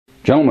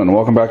Gentlemen,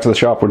 welcome back to the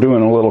shop. We're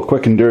doing a little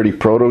quick and dirty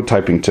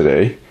prototyping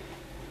today,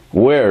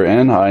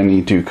 wherein I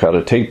need to cut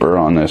a taper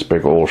on this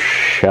big old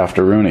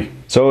shaftaroonie.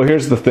 So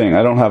here's the thing,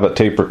 I don't have a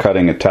taper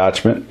cutting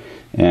attachment,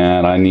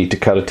 and I need to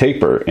cut a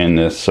taper in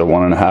this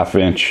 1.5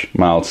 inch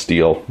mild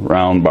steel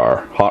round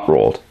bar, hot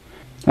rolled.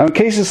 Now in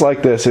cases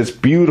like this, it's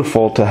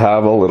beautiful to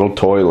have a little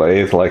toy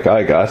lathe like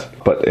I got,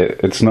 but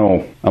it's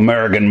no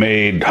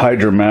American-made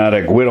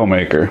Hydromatic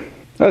Widowmaker.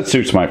 That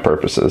suits my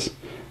purposes.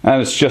 And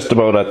it's just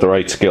about at the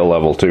right skill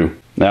level too.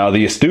 Now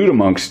the astute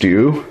amongst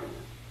you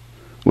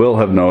will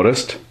have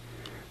noticed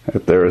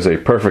that there is a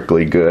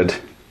perfectly good,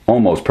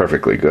 almost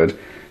perfectly good,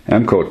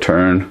 Emco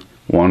Turn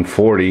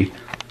 140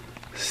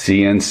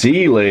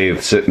 CNC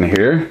lathe sitting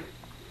here.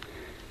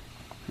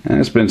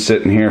 And it's been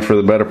sitting here for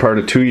the better part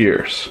of 2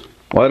 years.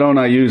 Why don't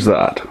I use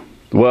that?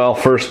 Well,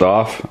 first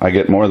off, I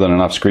get more than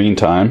enough screen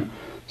time.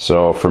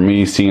 So for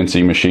me,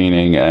 CNC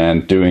machining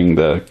and doing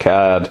the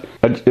CAD,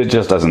 it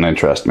just doesn't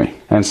interest me.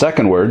 And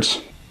second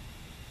words,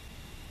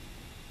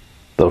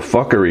 the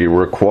fuckery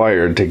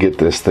required to get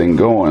this thing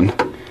going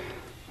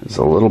is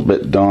a little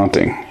bit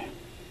daunting.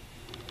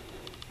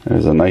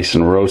 There's a nice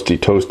and roasty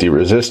toasty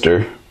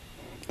resistor.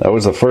 That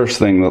was the first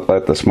thing that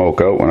let the smoke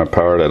out when I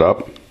powered it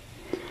up.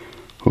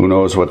 Who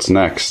knows what's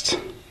next?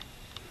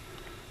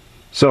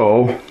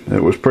 So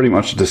it was pretty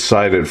much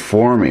decided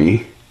for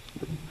me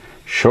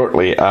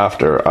shortly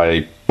after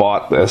I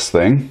bought this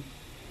thing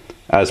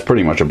as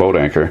pretty much a boat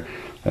anchor,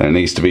 and it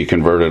needs to be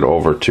converted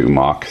over to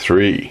Mach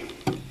 3.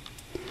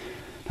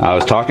 I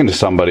was talking to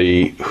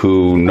somebody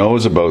who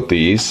knows about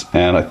these,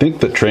 and I think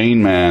the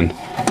train man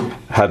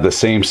had the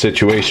same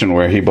situation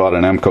where he bought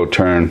an Emco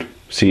Turn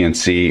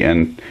CNC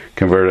and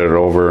converted it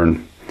over,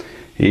 and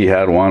he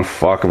had one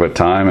fuck of a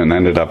time and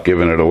ended up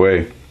giving it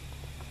away.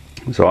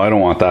 So I don't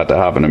want that to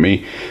happen to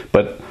me,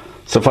 but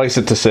suffice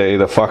it to say,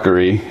 the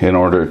fuckery in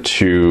order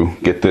to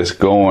get this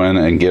going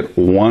and get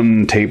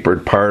one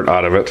tapered part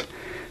out of it,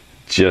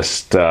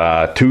 just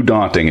too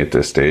daunting at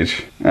this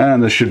stage.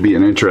 And this should be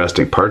an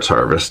interesting parts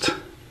harvest,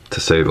 to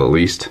say the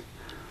least.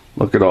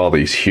 Look at all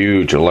these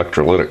huge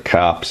electrolytic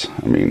caps.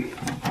 I mean,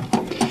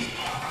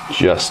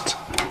 just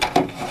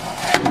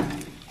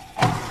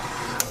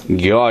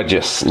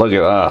gorgeous. Look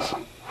at that.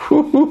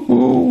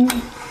 Woo-hoo-hoo.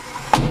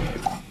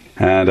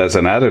 And as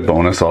an added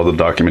bonus, all the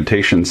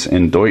documentation's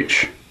in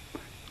Deutsch.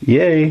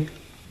 Yay!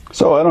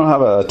 So I don't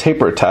have a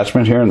taper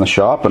attachment here in the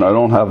shop, and I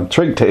don't have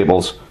trig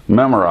tables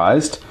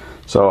memorized.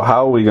 So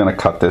how are we going to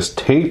cut this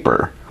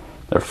taper?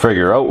 Or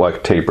figure out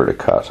what taper to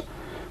cut?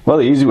 Well,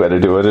 the easy way to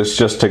do it is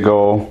just to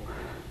go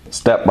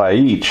step by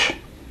each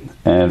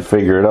and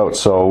figure it out.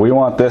 So we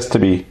want this to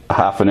be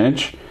 1/2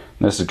 inch.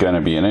 This is going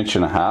to be 1.5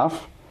 inches.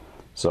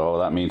 So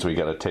that means we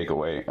got to take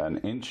away 1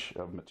 inch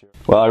of material.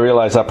 Well, I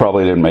realize that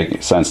probably didn't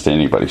make sense to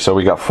anybody. So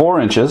we got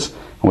 4 inches,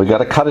 and we got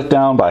to cut it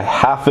down by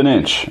 1/2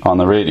 inch on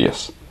the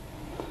radius.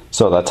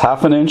 So that's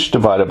 1/2 inch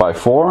divided by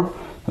 4.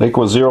 That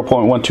equals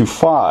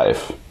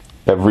 0.125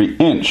 every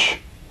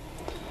inch.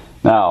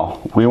 Now,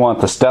 we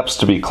want the steps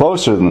to be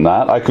closer than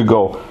that. I could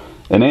go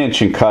 1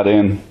 inch and cut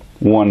in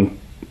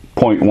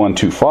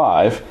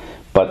 1.125,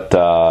 but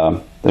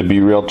it'd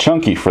be real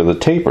chunky for the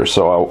taper,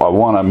 so I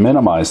want to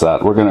minimize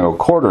that. We're going to go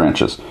 1/4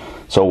 inches.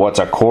 So what's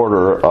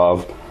 1/4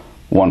 of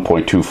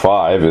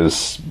 1.25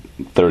 is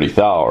 30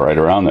 thou, right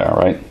around there,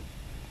 right?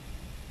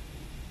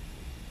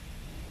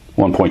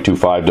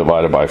 1.25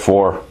 divided by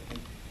 4,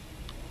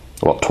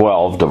 well,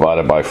 12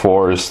 divided by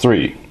 4 is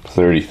 3,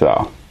 30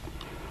 thou.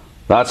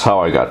 That's how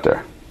I got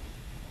there.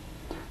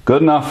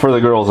 Good enough for the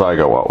girls I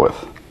go out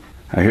with.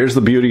 Now here's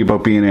the beauty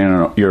about being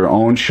in your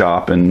own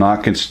shop and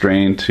not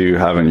constrained to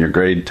having your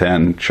grade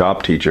 10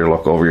 shop teacher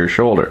look over your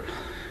shoulder.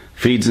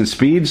 Feeds and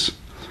speeds?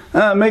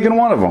 Making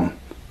one of them.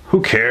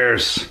 Who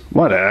cares?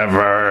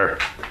 Whatever.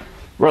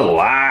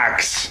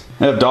 Relax.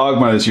 If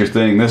dogma is your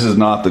thing, this is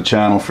not the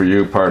channel for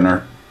you,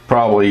 partner.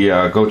 Probably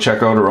go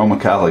check out a Roman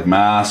Catholic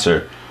Mass,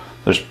 or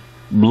there's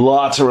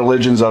lots of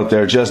religions out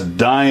there just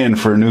dying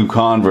for new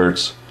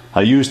converts.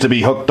 I used to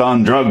be hooked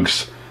on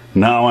drugs.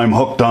 Now I'm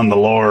hooked on the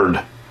Lord.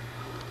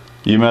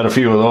 You met a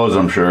few of those,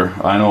 I'm sure.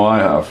 I know I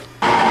have.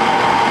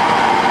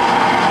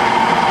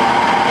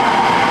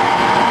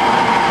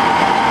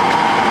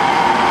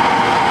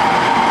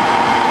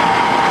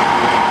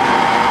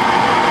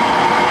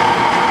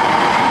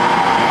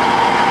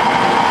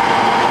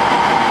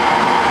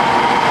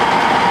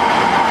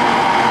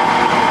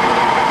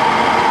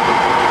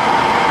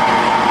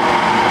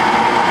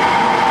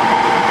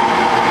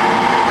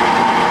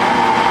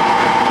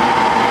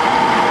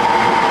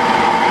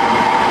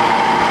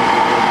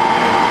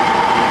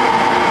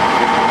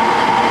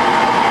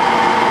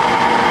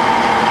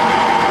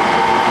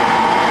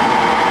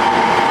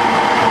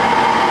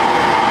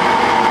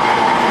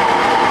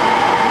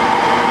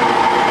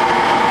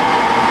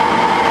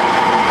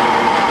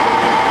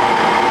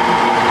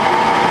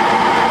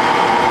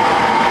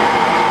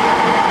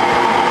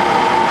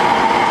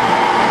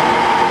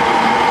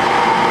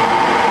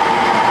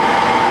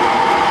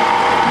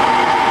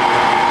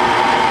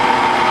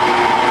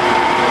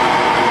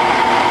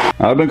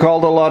 I've been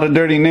called a lot of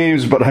dirty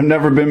names, but I've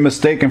never been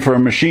mistaken for a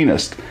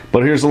machinist.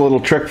 But here's a little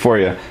trick for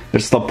you.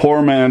 It's the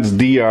poor man's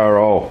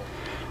DRO.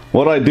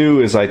 What I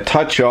do is I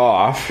touch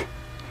off,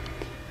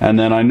 and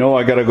then I know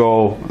I gotta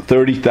go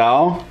 30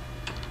 thou.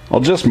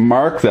 I'll just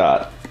mark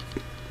that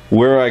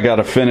where I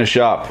gotta finish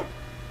up,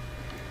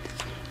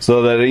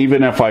 so that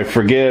even if I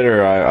forget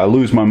or I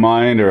lose my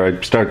mind or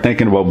I start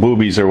thinking about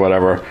boobies or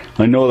whatever,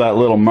 I know that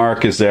little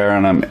mark is there,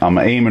 and I'm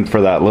aiming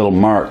for that little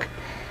mark.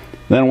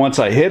 Then once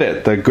I hit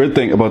it, the good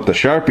thing about the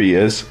Sharpie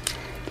is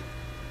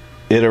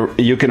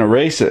you can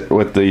erase it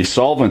with the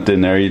solvent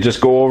in there. You just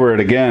go over it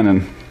again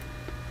and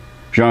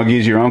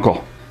Jean-Guy's your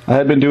uncle. I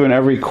had been doing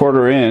every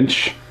 1/4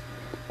 inch,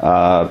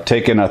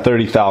 taking a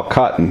 30 thou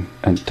cut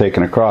and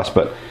taking across,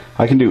 but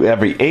I can do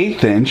every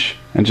 1/8 inch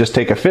and just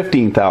take a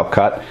 15 thou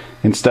cut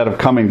instead of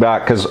coming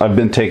back, because I've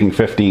been taking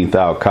 15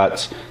 thou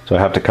cuts, so I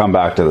have to come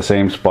back to the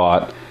same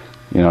spot,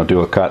 you know,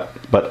 do a cut.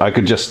 But I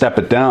could just step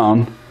it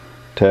down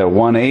to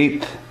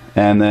 1/8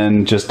 and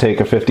then just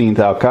take a 15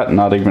 thou cut and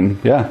not even,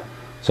 yeah.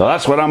 So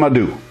that's what I'm gonna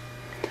do.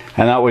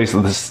 And that way so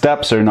the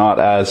steps are not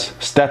as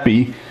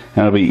steppy,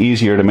 and it'll be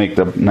easier to make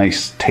the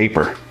nice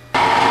taper.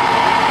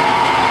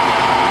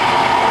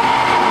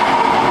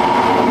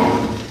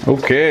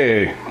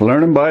 Okay,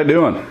 learning by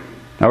doing.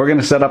 Now we're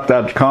gonna set up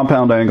that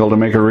compound angle to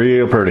make it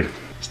real pretty.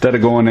 Instead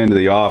of going into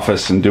the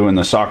office and doing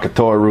the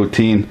Sakator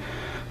routine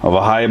of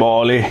a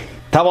highballer,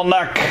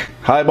 tabarnak,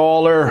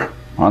 highballer,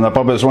 on n'a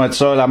pas besoin de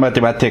ça, la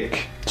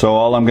mathématique. So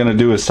all I'm gonna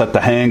do is set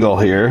the angle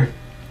here,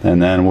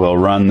 and then we'll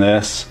run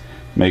this,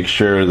 make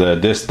sure the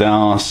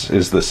distance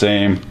is the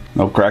same.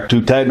 No crack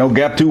too tight, no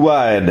gap too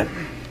wide.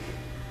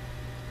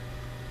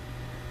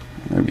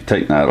 Maybe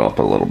tighten that up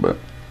a little bit.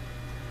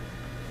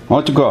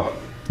 En tout cas,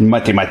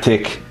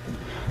 mathématique.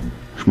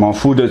 Je m'en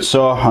fous de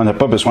ça, on n'a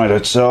pas besoin de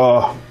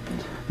ça.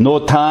 No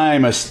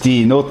time,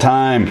 asti, no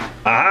time.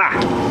 Ah!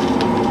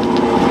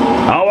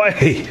 Ah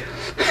ouais!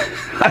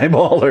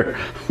 Eyeballer,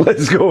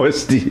 let's go,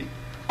 asti.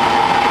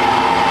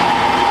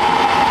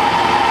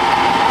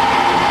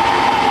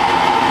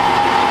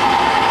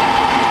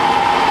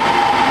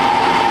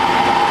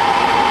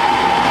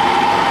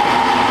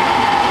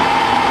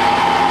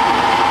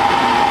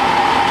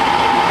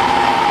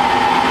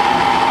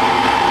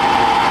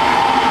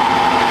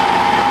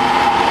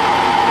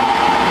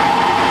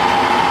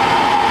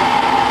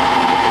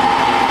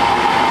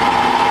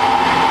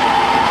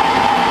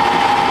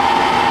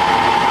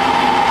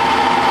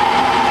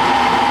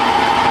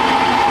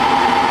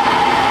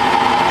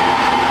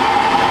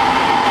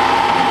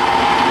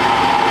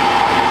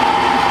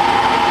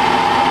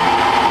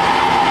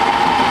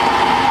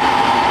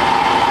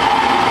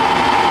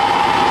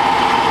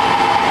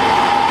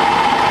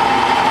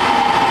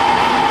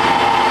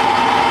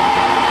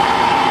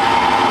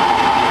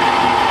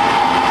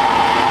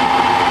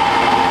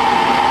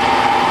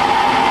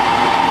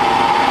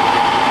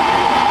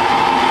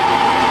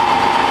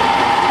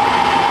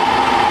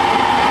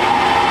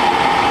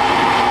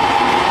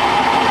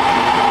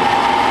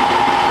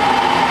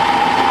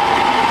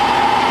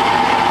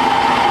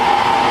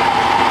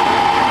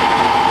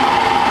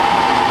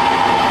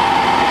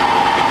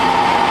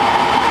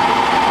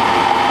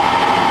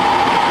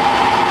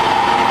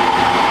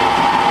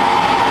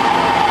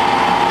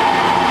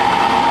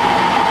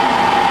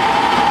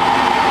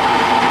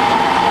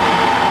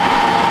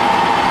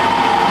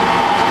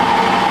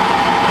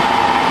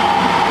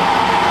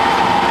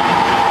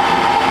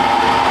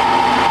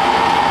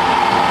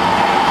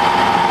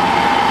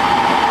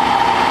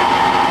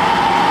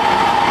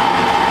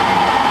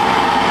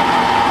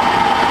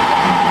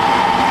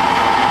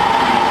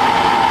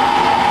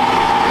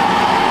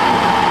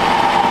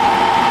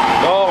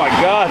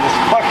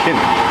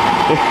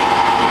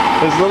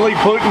 This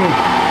Lilliputian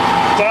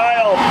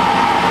style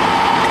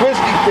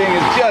twisty thing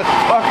is just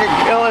fucking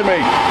killing me.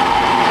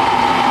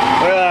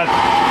 Look at that.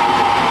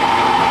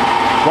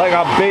 Like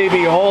a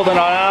baby holding an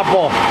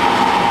apple.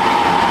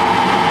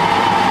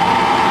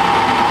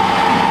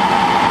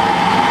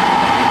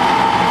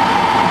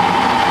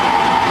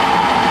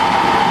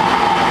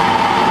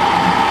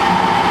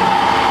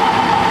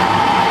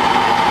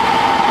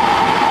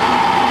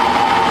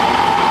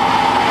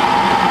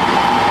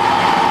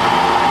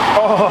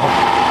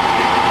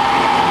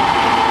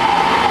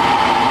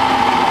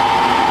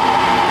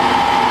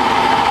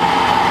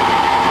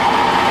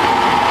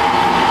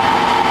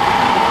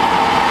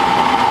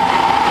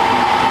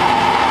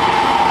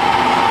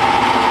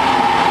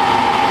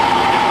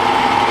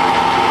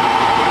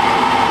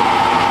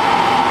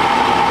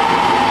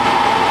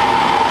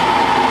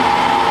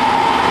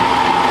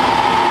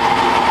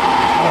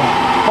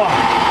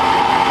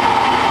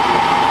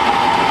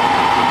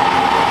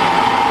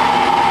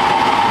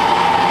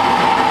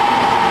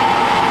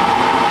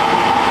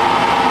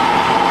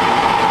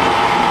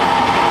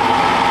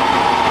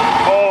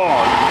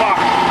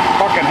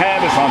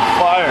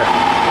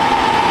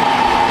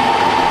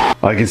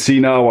 I can see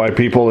now why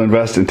people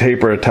invest in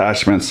taper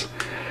attachments.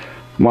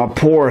 My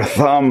poor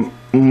thumb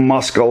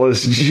muscle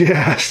is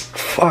just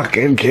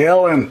fucking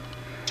killing.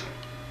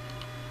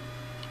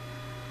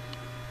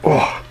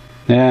 Oh.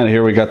 And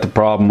here we got the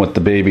problem with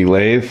the baby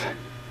lathe,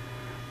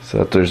 so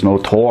that there's no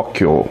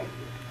torque.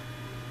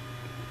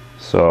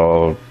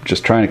 So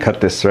just trying to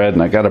cut this thread,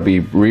 and I gotta be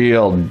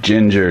real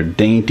ginger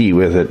dainty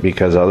with it,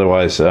 because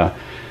otherwise it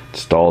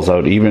stalls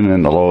out even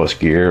in the lowest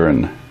gear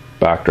and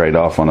backed right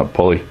off on a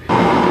pulley.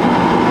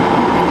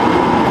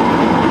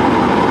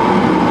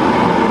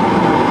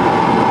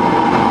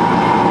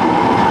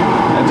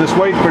 And just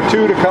wait for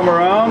 2 to come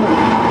around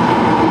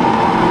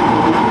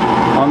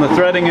on the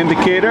threading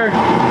indicator.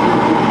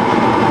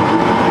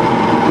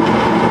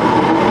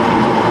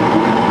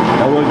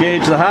 And we'll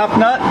gauge the half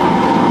nut.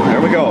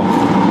 There we go.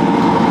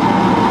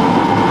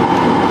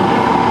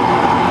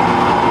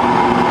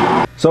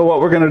 So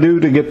what we're going to do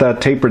to get that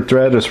tapered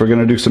thread is we're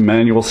going to do some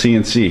manual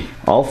CNC.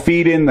 I'll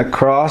feed in the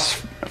cross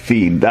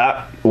feed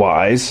that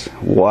wise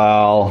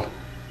while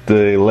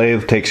the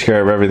lathe takes care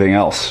of everything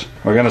else.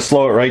 We're going to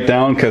slow it right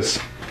down because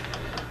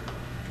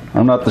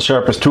I'm not the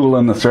sharpest tool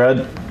in the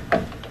thread.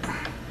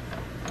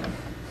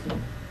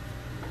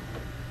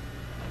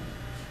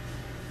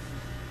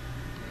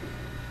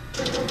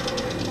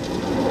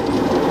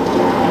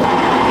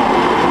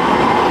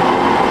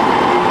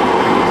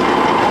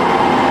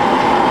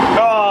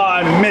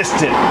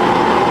 Missed it.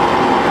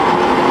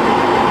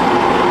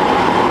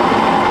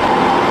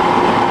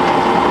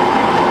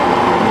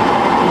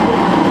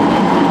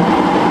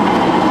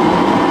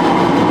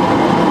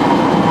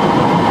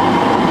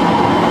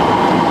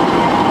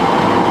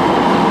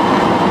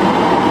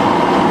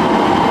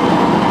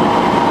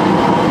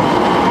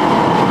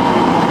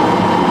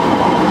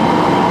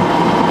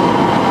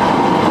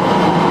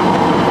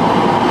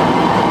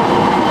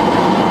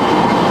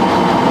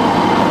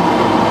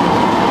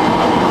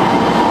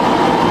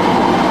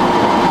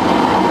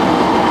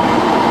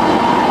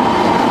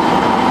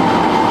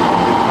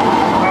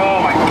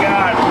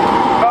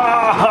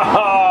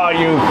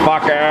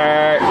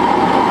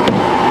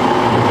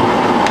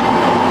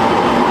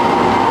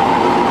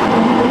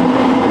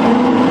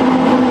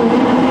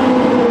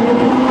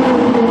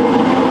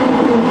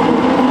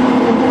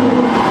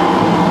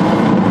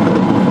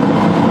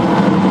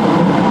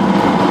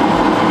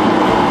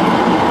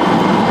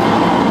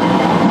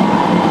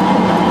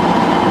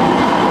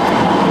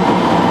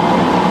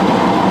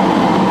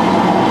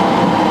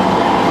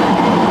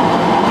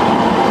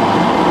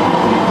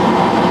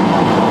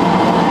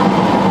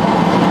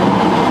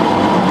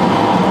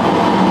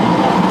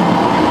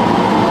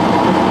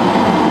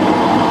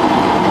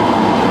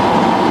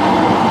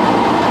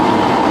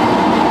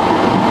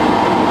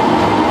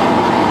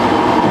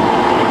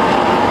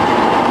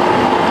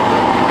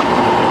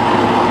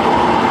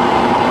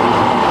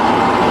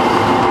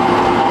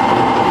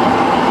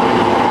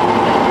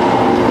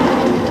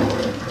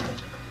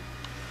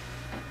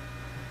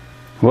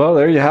 Well,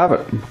 there you have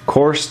it.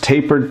 Coarse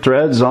tapered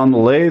threads on the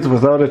lathe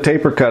without a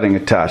taper cutting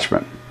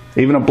attachment.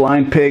 Even a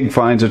blind pig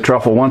finds a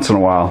truffle once in a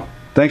while.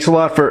 Thanks a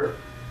lot for...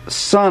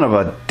 Son of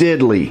a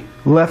diddly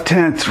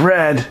left-hand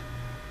thread.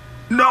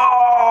 No!